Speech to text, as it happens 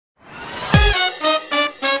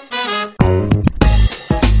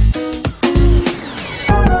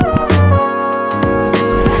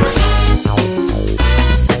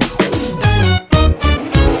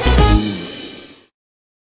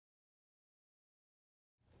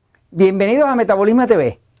Bienvenidos a Metabolismo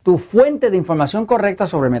TV, tu fuente de información correcta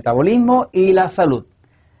sobre el metabolismo y la salud.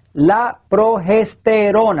 La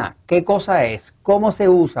progesterona, ¿qué cosa es? ¿Cómo se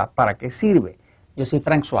usa? ¿Para qué sirve? Yo soy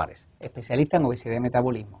Frank Suárez, especialista en obesidad y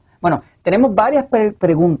metabolismo. Bueno, tenemos varias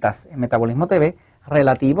preguntas en Metabolismo TV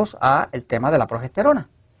relativos al tema de la progesterona.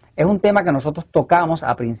 Es un tema que nosotros tocamos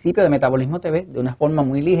a principio de Metabolismo TV de una forma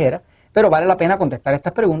muy ligera, pero vale la pena contestar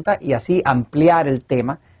estas preguntas y así ampliar el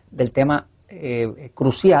tema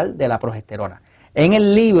crucial de la progesterona. En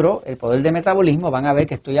el libro El Poder del Metabolismo van a ver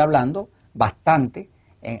que estoy hablando bastante.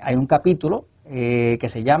 Hay un capítulo que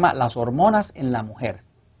se llama Las hormonas en la mujer,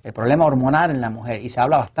 el problema hormonal en la mujer, y se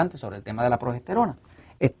habla bastante sobre el tema de la progesterona.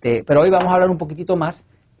 Pero hoy vamos a hablar un poquitito más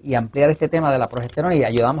y ampliar este tema de la progesterona y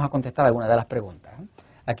ayudamos a contestar algunas de las preguntas.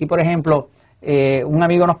 Aquí, por ejemplo, un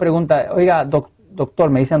amigo nos pregunta, oiga, doctor,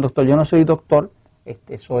 me dicen doctor, yo no soy doctor,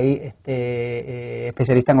 soy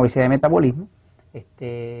especialista en obesidad y metabolismo,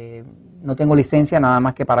 no tengo licencia nada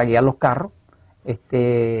más que para guiar los carros,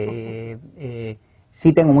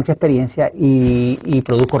 sí tengo mucha experiencia y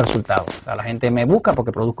produzco resultados. O sea, la gente me busca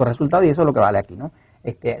porque produzco resultados y eso es lo que vale aquí, ¿no?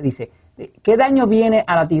 Dice, ¿qué daño viene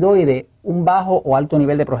a la tiroide un bajo o alto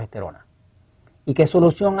nivel de progesterona? ¿Y qué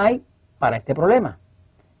solución hay para este problema?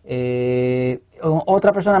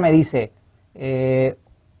 Otra persona me dice,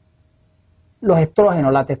 los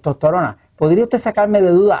estrógenos, la testosterona, ¿podría usted sacarme de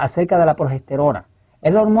duda acerca de la progesterona?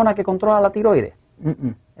 ¿Es la hormona que controla la tiroides?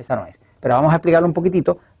 Esa no es. Pero vamos a explicarlo un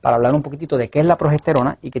poquitito para hablar un poquitito de qué es la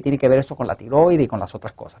progesterona y qué tiene que ver esto con la tiroides y con las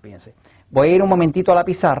otras cosas. Fíjense. Voy a ir un momentito a la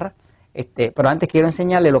pizarra, pero antes quiero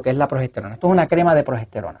enseñarle lo que es la progesterona. Esto es una crema de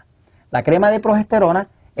progesterona. La crema de progesterona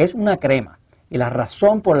es una crema. Y la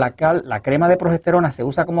razón por la que la crema de progesterona se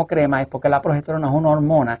usa como crema es porque la progesterona es una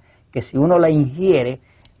hormona que si uno la ingiere,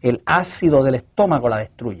 el ácido del estómago la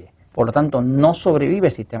destruye. Por lo tanto, no sobrevive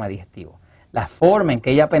el sistema digestivo. La forma en que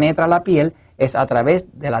ella penetra la piel es a través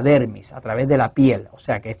de la dermis, a través de la piel. O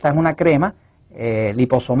sea que esta es una crema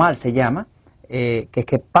liposomal, se llama,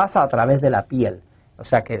 que pasa a través de la piel. O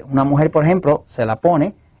sea que una mujer, por ejemplo, se la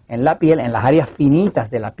pone en la piel, en las áreas finitas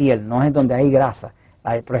de la piel, no es donde hay grasa.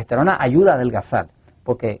 La progesterona ayuda a adelgazar,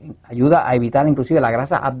 porque ayuda a evitar inclusive la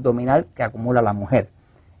grasa abdominal que acumula la mujer.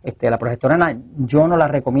 La progesterona yo no la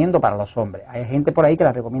recomiendo para los hombres. Hay gente por ahí que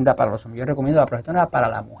la recomienda para los hombres. Yo recomiendo la progesterona para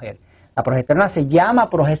la mujer. La progesterona se llama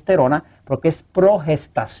progesterona porque es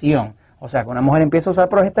progestación. O sea, que una mujer empieza a usar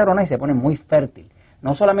progesterona y se pone muy fértil.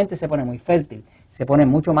 No solamente se pone muy fértil, se pone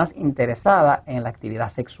mucho más interesada en la actividad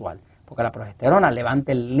sexual. Porque la progesterona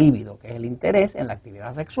levanta el líbido, que es el interés en la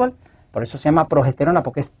actividad sexual. Por eso se llama progesterona,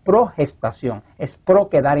 porque es progestación. Es pro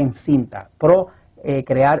quedar encinta,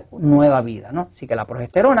 crear nueva vida, ¿no? Así que la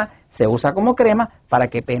progesterona se usa como crema para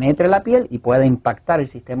que penetre la piel y pueda impactar el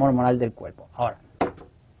sistema hormonal del cuerpo. Ahora,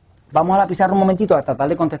 vamos a la pizarra un momentito a tratar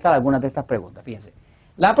de contestar algunas de estas preguntas. Fíjense,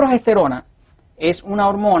 la progesterona es una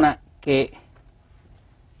hormona que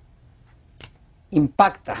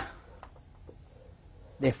impacta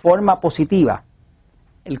de forma positiva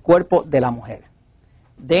el cuerpo de la mujer.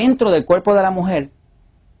 Dentro del cuerpo de la mujer,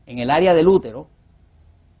 en el área del útero,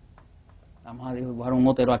 vamos a dibujar un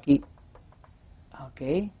útero aquí, ok,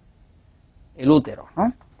 el útero,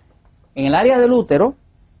 ¿no? En el área del útero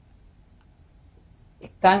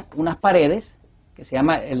están unas paredes que se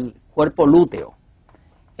llama el cuerpo lúteo.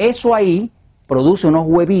 Eso ahí produce unos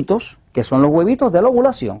huevitos, que son los huevitos de la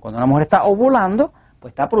ovulación. Cuando una mujer está ovulando,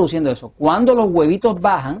 pues está produciendo eso. Cuando los huevitos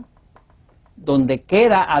bajan, donde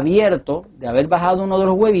queda abierto de haber bajado uno de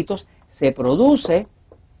los huevitos, se produce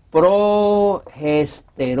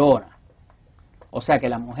progesterona. O sea que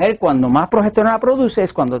la mujer cuando más progesterona produce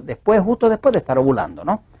es cuando justo después de estar ovulando,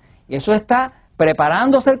 ¿no? Y eso está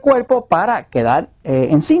preparándose el cuerpo para quedar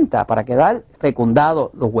encinta, para quedar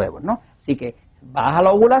fecundado los huevos, ¿no? Así que baja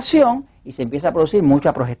la ovulación y se empieza a producir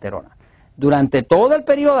mucha progesterona. Durante todo el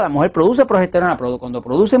periodo la mujer produce progesterona, cuando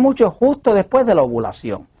produce mucho justo después de la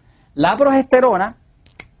ovulación. La progesterona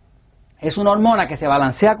es una hormona que se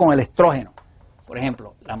balancea con el estrógeno. Por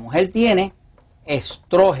ejemplo, la mujer tiene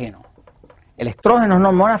estrógeno. El estrógeno es una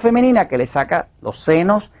hormona femenina que le saca los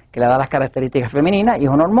senos, que le da las características femeninas y es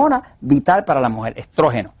una hormona vital para la mujer,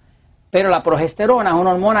 estrógeno. Pero la progesterona es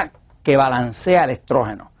una hormona que balancea el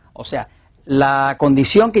estrógeno. O sea, la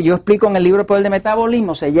condición que yo explico en el libro El Poder del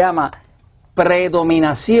Metabolismo se llama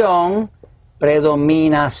predominación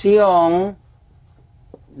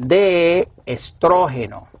de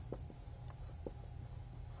estrógeno.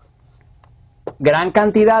 Gran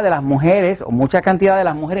cantidad de las mujeres, o mucha cantidad de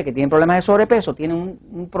las mujeres que tienen problemas de sobrepeso, tienen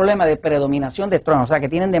un problema de predominación de estrógeno, o sea que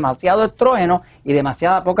tienen demasiado estrógeno y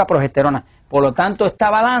demasiada poca progesterona. Por lo tanto, esta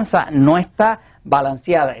balanza no está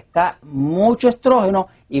balanceada, está mucho estrógeno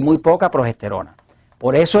y muy poca progesterona.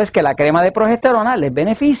 Por eso es que la crema de progesterona les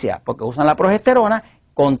beneficia, porque usan la progesterona,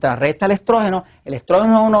 contrarresta el estrógeno. El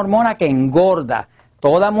estrógeno es una hormona que engorda.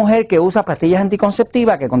 Toda mujer que usa pastillas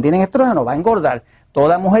anticonceptivas que contienen estrógeno va a engordar.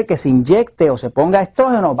 Toda mujer que se inyecte o se ponga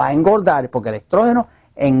estrógeno va a engordar, porque el estrógeno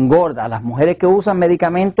engorda. Las mujeres que usan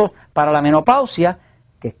medicamentos para la menopausia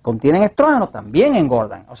que contienen estrógeno también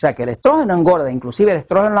engordan. O sea que el estrógeno engorda. Inclusive el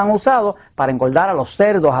estrógeno lo han usado para engordar a los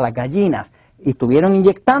cerdos, a las gallinas. Y estuvieron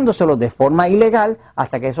inyectándoselos de forma ilegal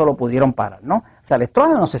hasta que eso lo pudieron parar, ¿no? O sea, el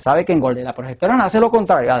estrógeno se sabe que engorda. La progesterona hace lo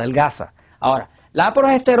contrario, adelgaza. Ahora, la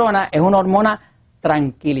progesterona es una hormona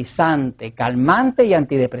tranquilizante, calmante y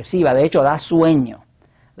antidepresiva. De hecho, da sueño.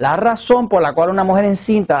 La razón por la cual una mujer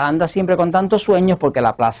encinta anda siempre con tantos sueños es porque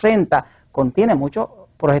la placenta contiene mucho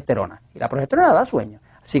progesterona. Y la progesterona da sueño.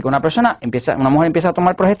 Así que una mujer empieza a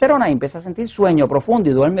tomar progesterona y empieza a sentir sueño profundo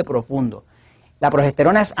y duerme profundo. La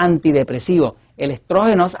progesterona es antidepresivo, el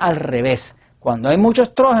estrógeno es al revés. Cuando hay mucho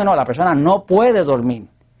estrógeno, la persona no puede dormir,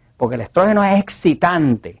 porque el estrógeno es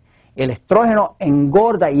excitante. El estrógeno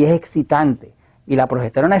engorda y es excitante. Y la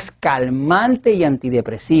progesterona es calmante y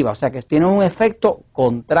antidepresiva, o sea que tiene un efecto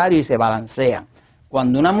contrario y se balancean.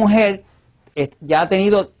 Cuando una mujer ya ha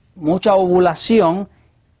tenido mucha ovulación,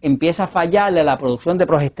 empieza a fallarle la producción de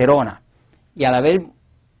progesterona. Y al haber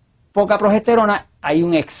poca progesterona, hay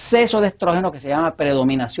un exceso de estrógeno que se llama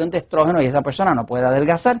predominación de estrógeno y esa persona no puede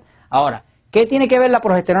adelgazar. Ahora, ¿qué tiene que ver la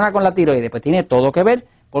progesterona con la tiroides? Pues tiene todo que ver,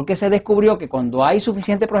 porque se descubrió que cuando hay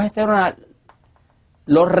suficiente progesterona,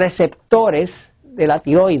 los receptores de la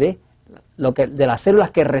tiroides, de las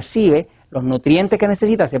células que recibe, los nutrientes que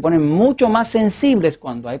necesita, se ponen mucho más sensibles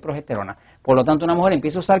cuando hay progesterona. Por lo tanto, una mujer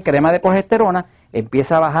empieza a usar crema de progesterona,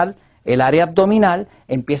 empieza a bajar el área abdominal,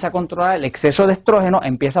 empieza a controlar el exceso de estrógeno,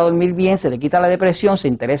 empieza a dormir bien, se le quita la depresión, se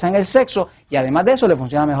interesa en el sexo y además de eso le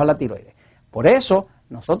funciona mejor la tiroides. Por eso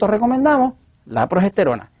nosotros recomendamos la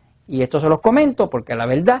progesterona. Y esto se los comento porque la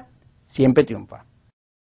verdad siempre triunfa.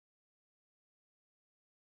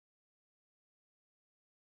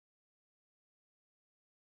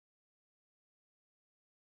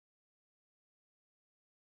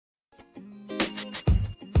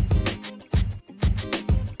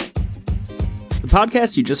 The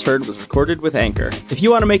podcast you just heard was recorded with Anchor. If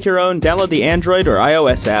you want to make your own, download the Android or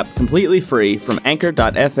iOS app completely free from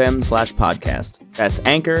anchor.fm/podcast. That's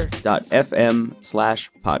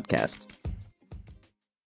anchor.fm/podcast.